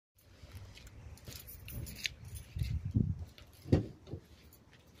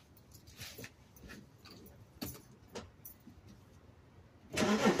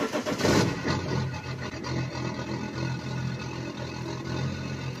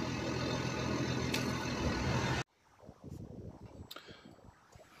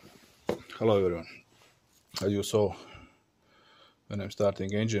Hello everyone. As you saw, when I'm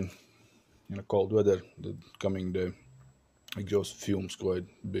starting engine in a cold weather, the exhaust fumes quite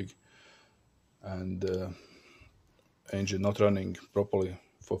big, and engine not running properly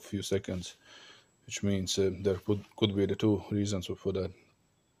for a few seconds, which means there could be the two reasons for that.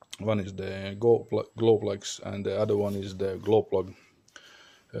 One is the glow plugs, and the other one is the glow plug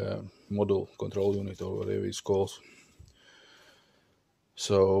module control unit, or whatever it's called.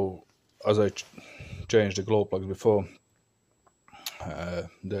 So, as I changed the glow plugs before,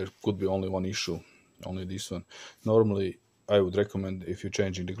 there could be only one issue, only this one. Normally, I would recommend, if you're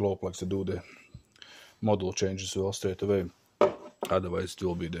changing the glow plugs, to do the module changes well straight away. Otherwise, it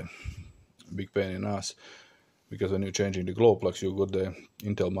will be the big pain in the ass, because when you're changing the glow plugs, you got the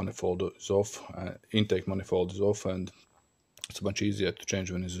intake manifold is off, and it's much easier to change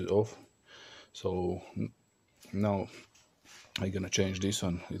when it's off. So now I'm gonna change this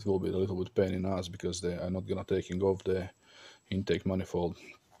one. It will be a little bit pain in the ass because I'm not gonna taking off the intake manifold.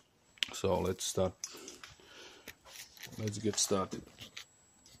 So let's get started.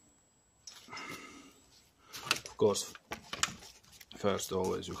 Of course, first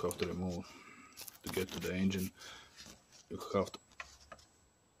always you have to remove, to get to the engine, you have to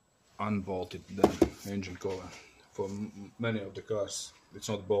unbolt the engine cover. For many of the cars it's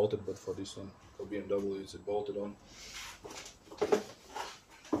not bolted, but for this one, for BMW, it's bolted on.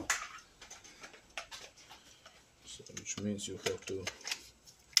 So, which means you have to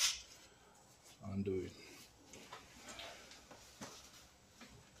undo it.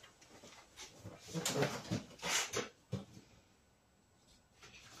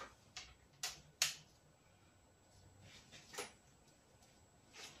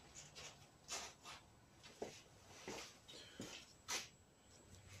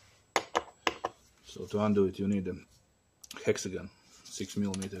 So to undo it, you need a hexagon, 6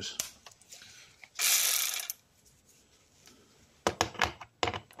 millimeters.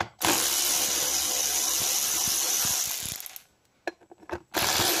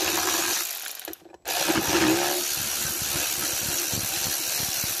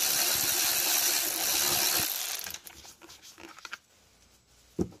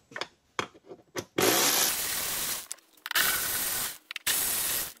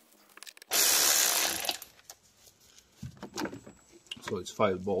 So it's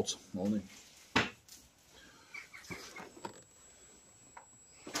 5 bolts only.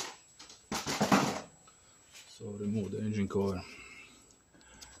 So remove the engine cover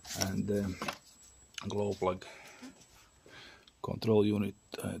and the glow plug control unit.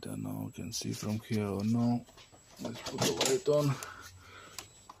 I don't know, you can see from here or no. Let's put the light on.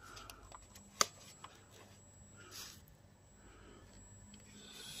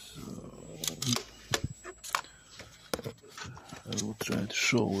 I will try to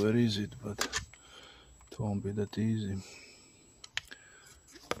show where is it, but it won't be that easy.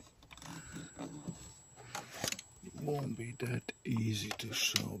 It won't be that easy to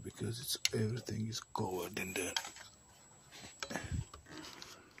show because everything is covered in there.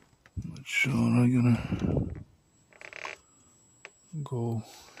 Not sure I'm gonna go.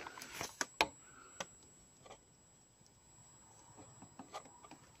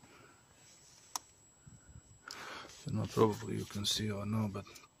 Probably you can see or no, but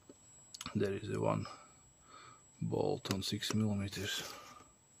there is one bolt on 6 millimeters.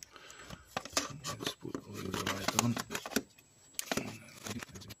 Let's put a little light on.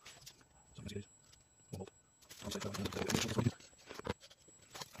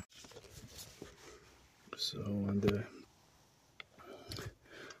 So, and the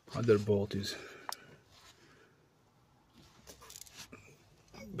other bolt is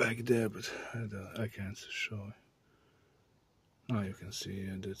back there, but I can't show it. Now you can see,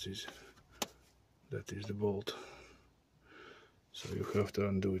 and that is the bolt. So you have to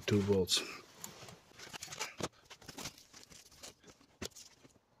undo 2 bolts.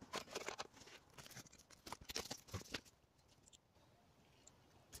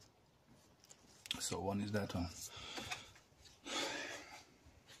 So one is that one.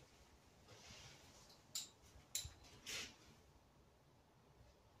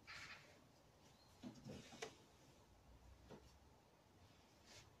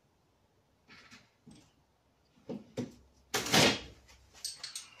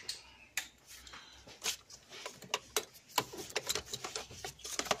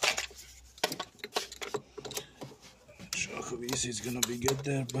 How easy it's gonna be get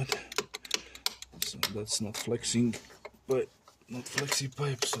there, but so that's not flexing, but not flexi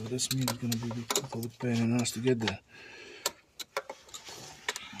pipe, so this means it's gonna be a little bit pain in the ass to get there.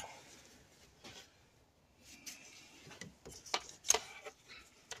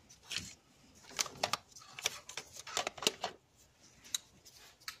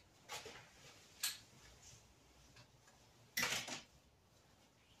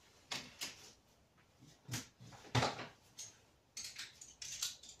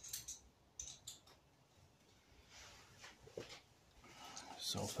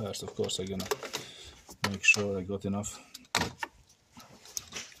 So first, of course, I'm gonna make sure I got enough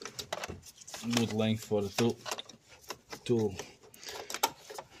good length for the tool to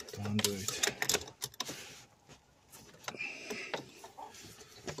undo it.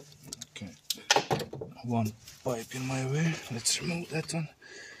 Okay, one pipe in my way. Let's remove that one.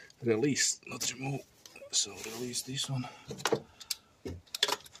 Release, not remove. So release this one.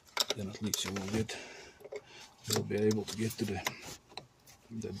 Then at least you'll be able to get to the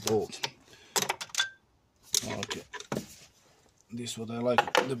bolt. Okay, this is what I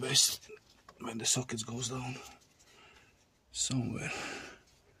like the best, when the socket goes down somewhere.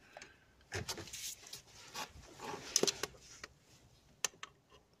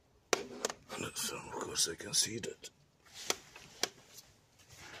 So of course I can see that.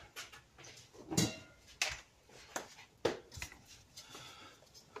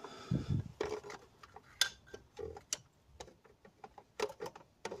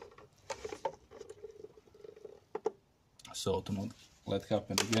 So to not let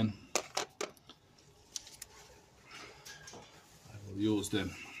happen again, I will use the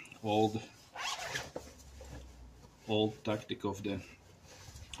old tactic of the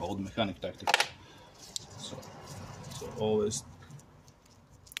old mechanic tactic. So always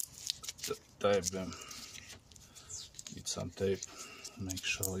tape them with some tape. Make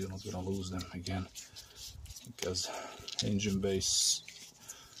sure you're not gonna lose them again, because engine base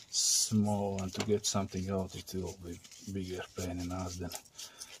small, and to get something out it will be bigger pain in the ass than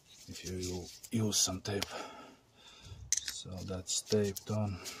if you use some tape. So that's taped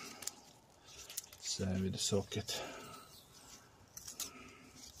on. Same with the socket.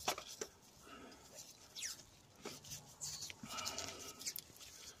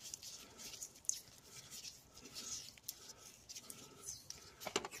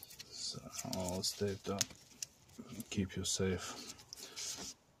 So all taped up. Keep you safe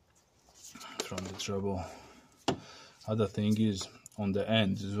from the trouble. Other thing is on the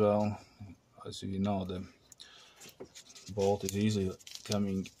end as well. As you know, the bolt is easily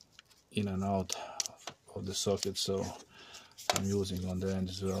coming in and out of the socket, so I'm using on the end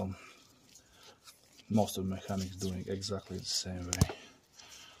as well. Most of the mechanics doing exactly the same way.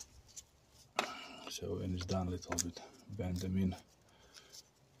 So when it's done, a little bit bend them in,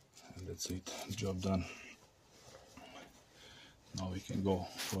 and that's it, job done. Now we can go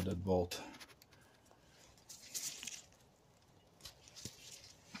for that bolt.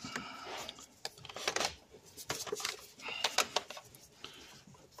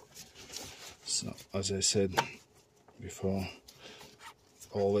 So as I said before,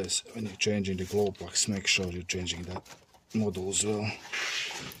 always when you're changing the glow plugs, make sure you're changing that model as well,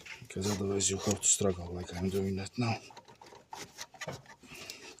 because otherwise you have to struggle like I'm doing that now.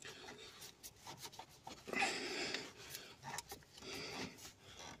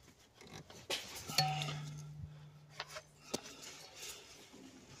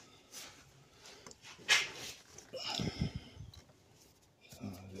 So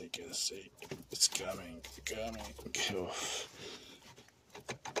as you can see, it's coming. Oh.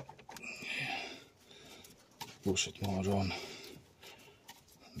 Push it more on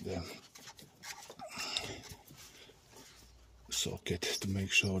the socket to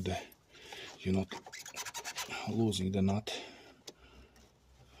make sure that you're not losing the nut.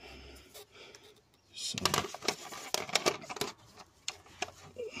 So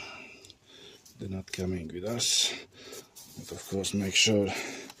they're not coming with us, but of course make sure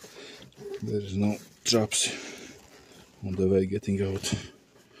there is no traps on the way getting out,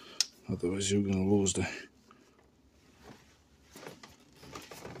 otherwise you're gonna lose that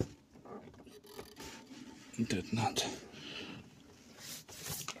nut.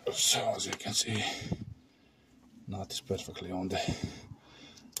 So as you can see, nut is perfectly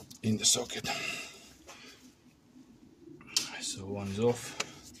in the socket. So one is off,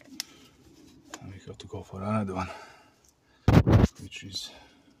 and we have to go for another one, which is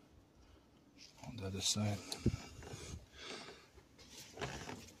on the other side.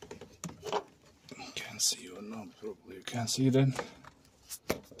 Can see or not? Probably you can't see that.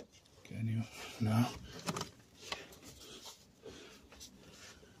 Can you? No.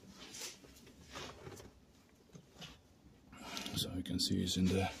 So you can see it's in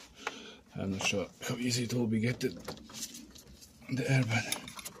there. I'm not sure how easy it will be get the airbag.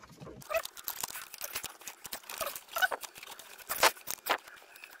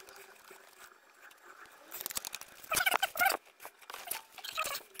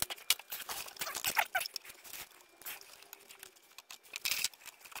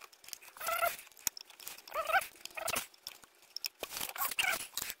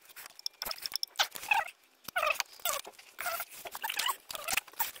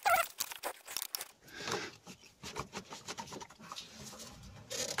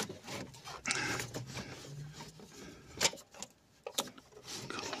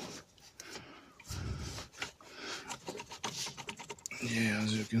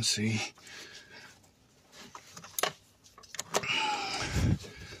 can see.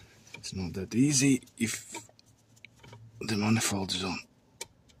 It's not that easy if the manifold is on.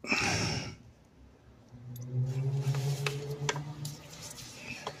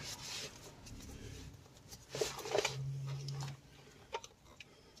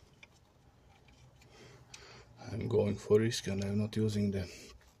 I'm going for risk and I'm not using the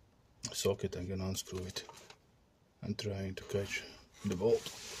socket. I'm gonna unscrew it and trying to catch the bolt.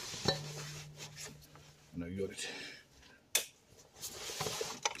 And I got it.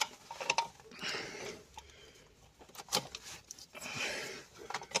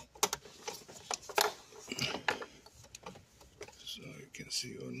 So you can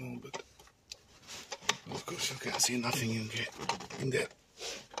see or no, but of course you can see nothing in there.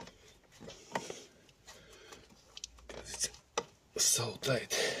 Because it's so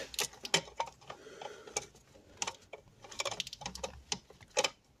tight.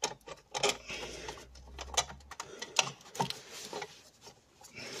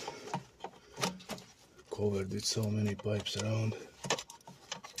 Covered with so many pipes around.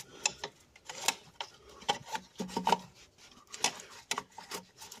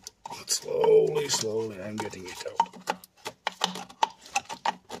 But slowly I'm getting it out.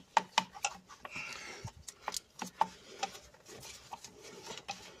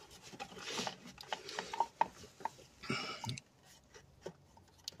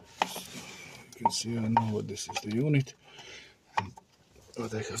 You can see I know what this is, the unit. And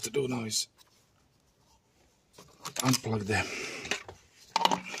what I have to do now is unplug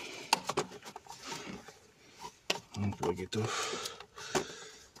it off.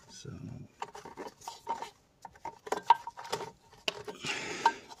 So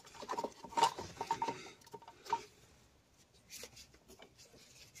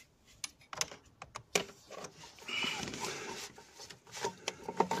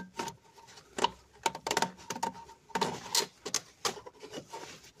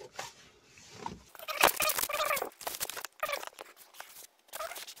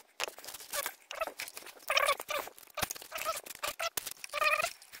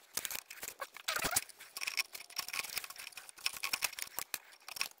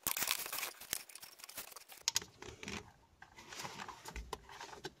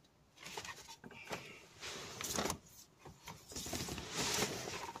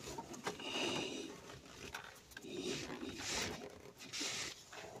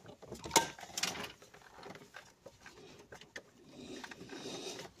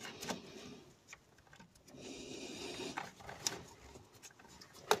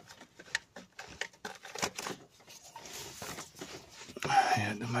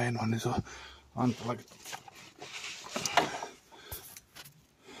yeah, the main one is unplugged.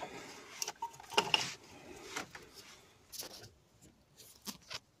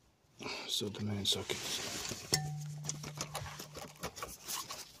 So the main socket.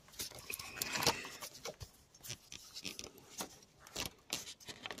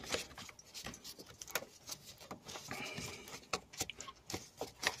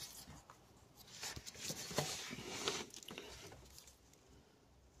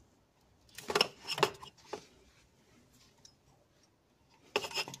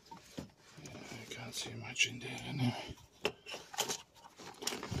 I can't see much in there anyway.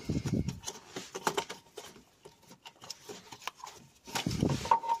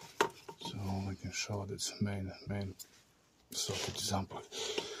 Show this main socket is unplugged.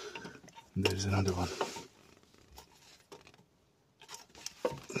 There's another one.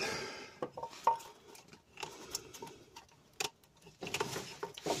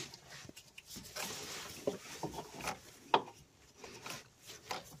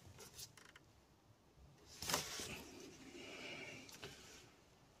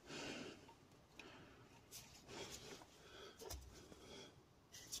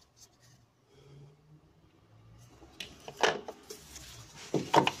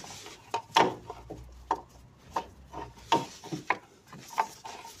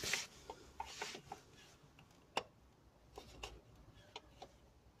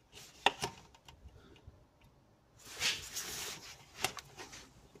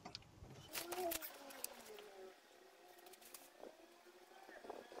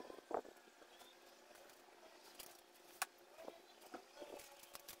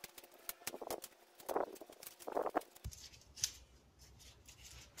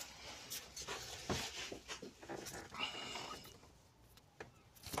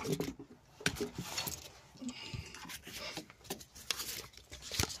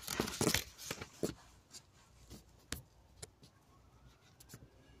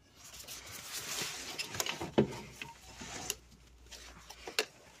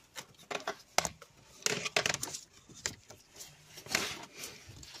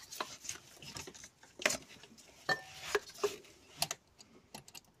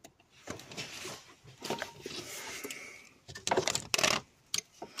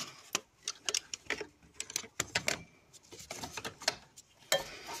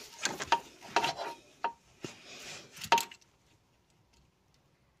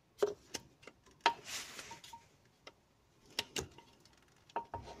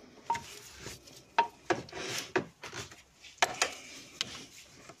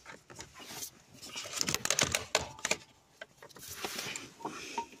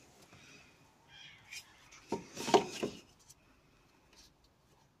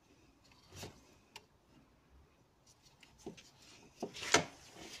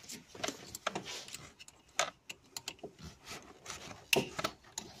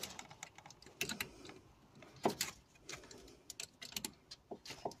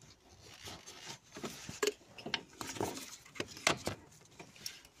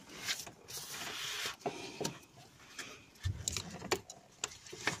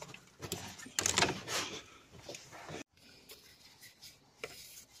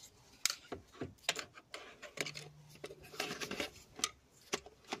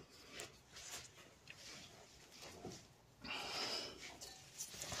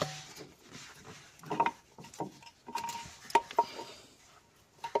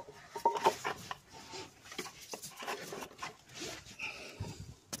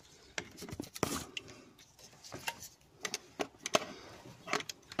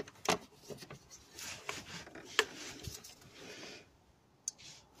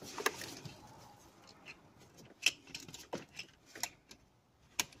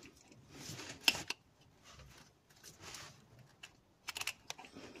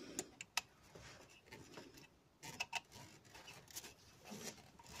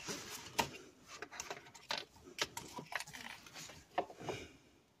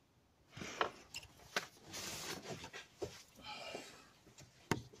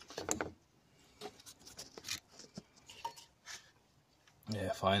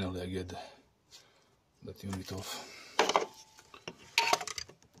 finally I get that unit off.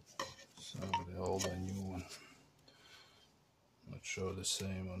 So the old and new one. Not sure the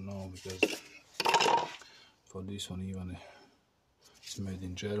same or no, because for this one even it's made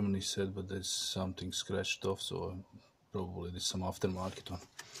in Germany said, but there's something scratched off, so probably there's some aftermarket one.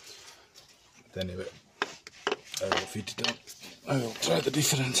 But anyway, I will fit it up. I will try the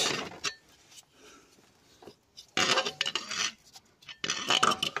difference.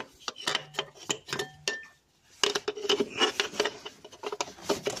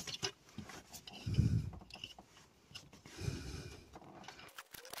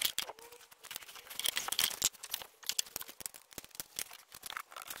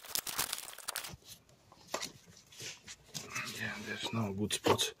 Yeah, there's no good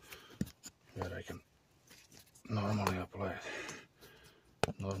spot where I can normally apply it.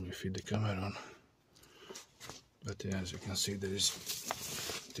 Normally fit the camera on. But yeah, as you can see, this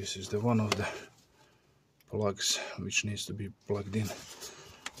is the one of the plugs which needs to be plugged in.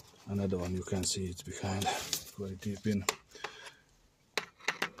 Another one you can see it's behind, very deep in.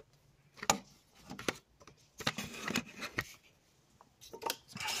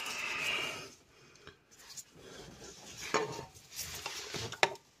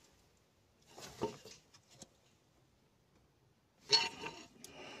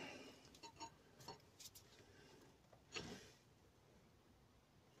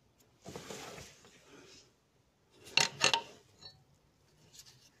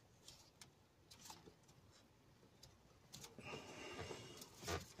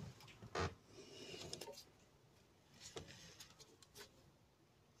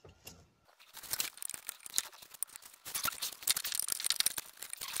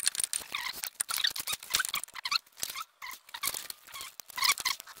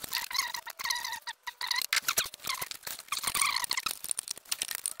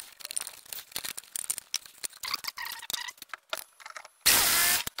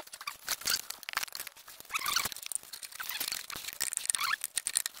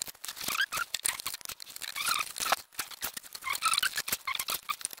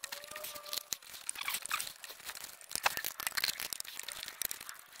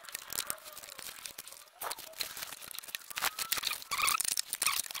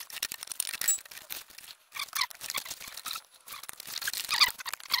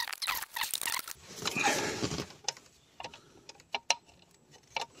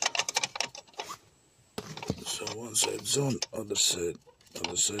 So one side's on, other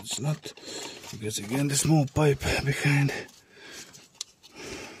side's not. Because again the small pipe behind.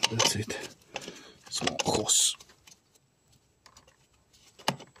 That's it. Small hose.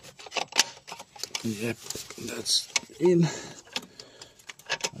 Yep, that's in.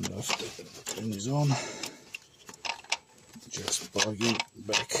 And after the thing is on, just plug in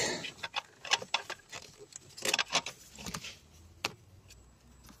back.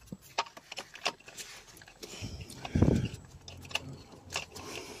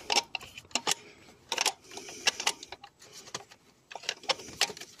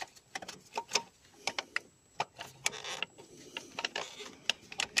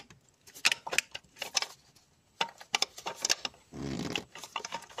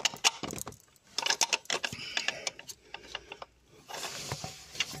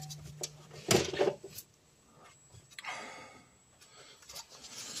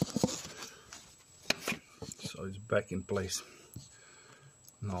 So it's back in place.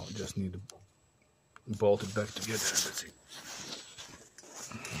 Now I just need to bolt it back together. That's it.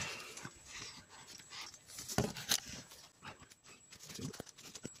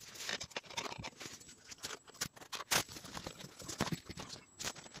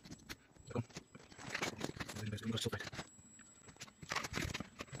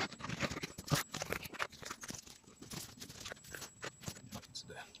 It's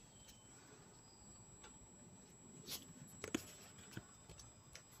there.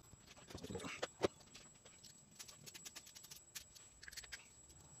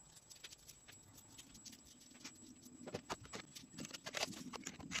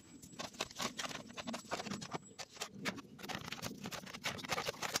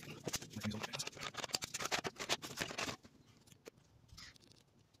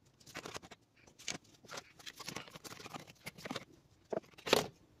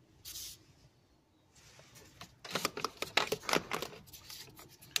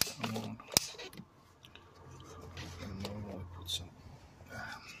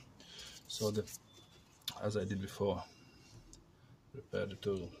 So as I did before, prepare the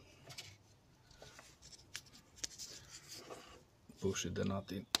tool, push the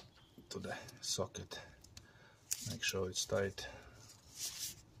nut in to the socket, make sure it's tight,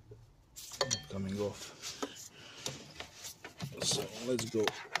 coming off. So let's go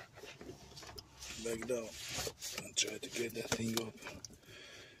back down and try to get that thing up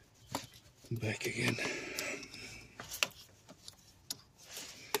back again.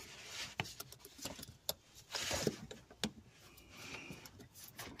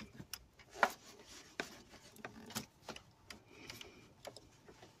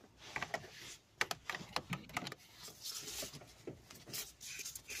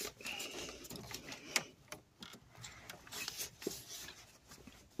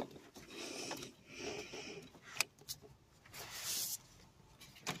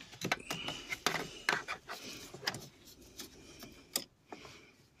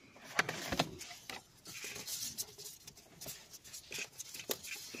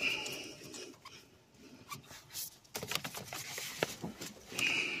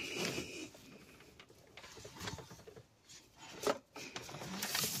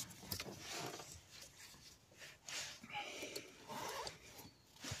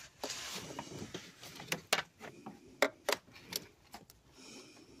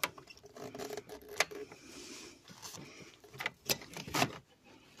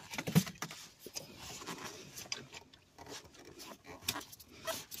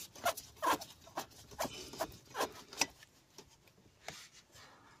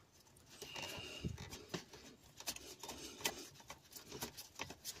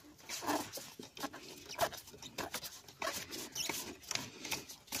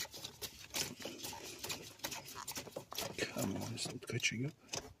 Come on, it's not catching up.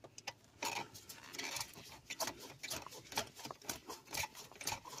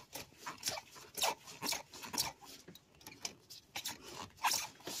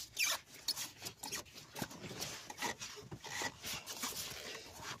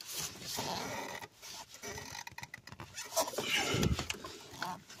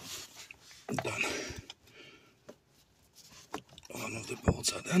 Done. One of the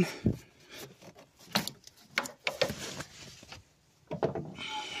bolts are done.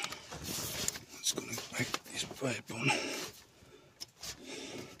 Let's connect back this pipe on.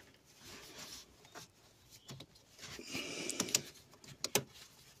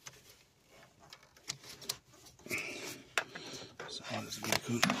 So that's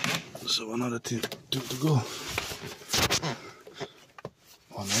good. So another two to go.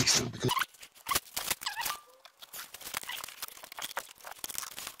 One extra because.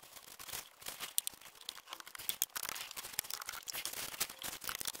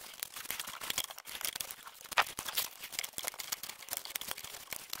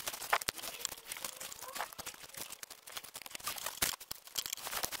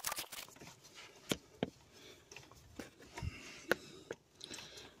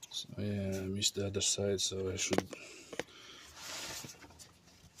 So yeah, I missed the other side, so I should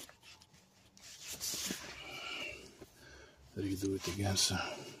redo it again. So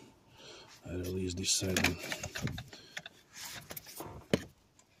I release this side and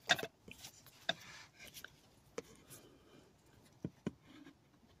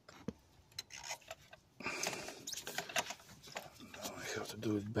now I have to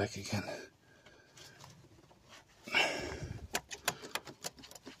do it back again.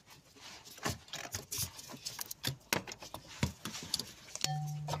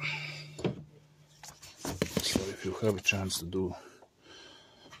 So if you have a chance to do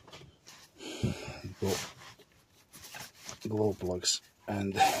glow plugs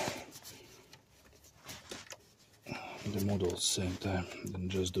and the model at the same time, then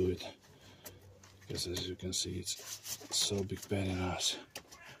just do it, because as you can see it's so big pain in the ass.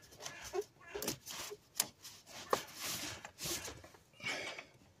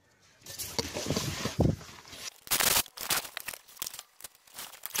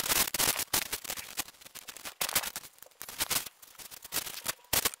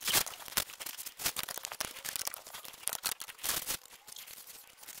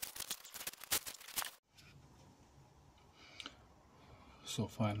 So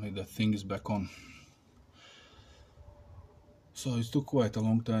finally the thing is back on. So it took quite a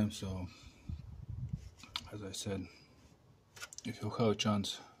long time, so as I said, if you have a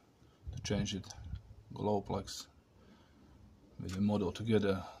chance to change it, glow plugs with the model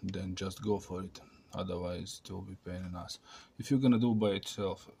together, then just go for it. Otherwise it will be pain in the ass. If you're gonna do by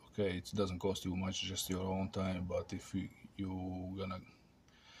itself, okay, it doesn't cost you much, just your own time, but if you're gonna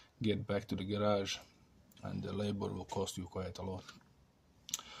get back to the garage, and the labor will cost you quite a lot.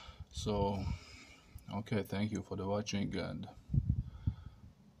 So okay, thank you for the watching, and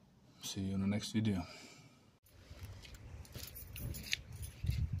see you in the next video.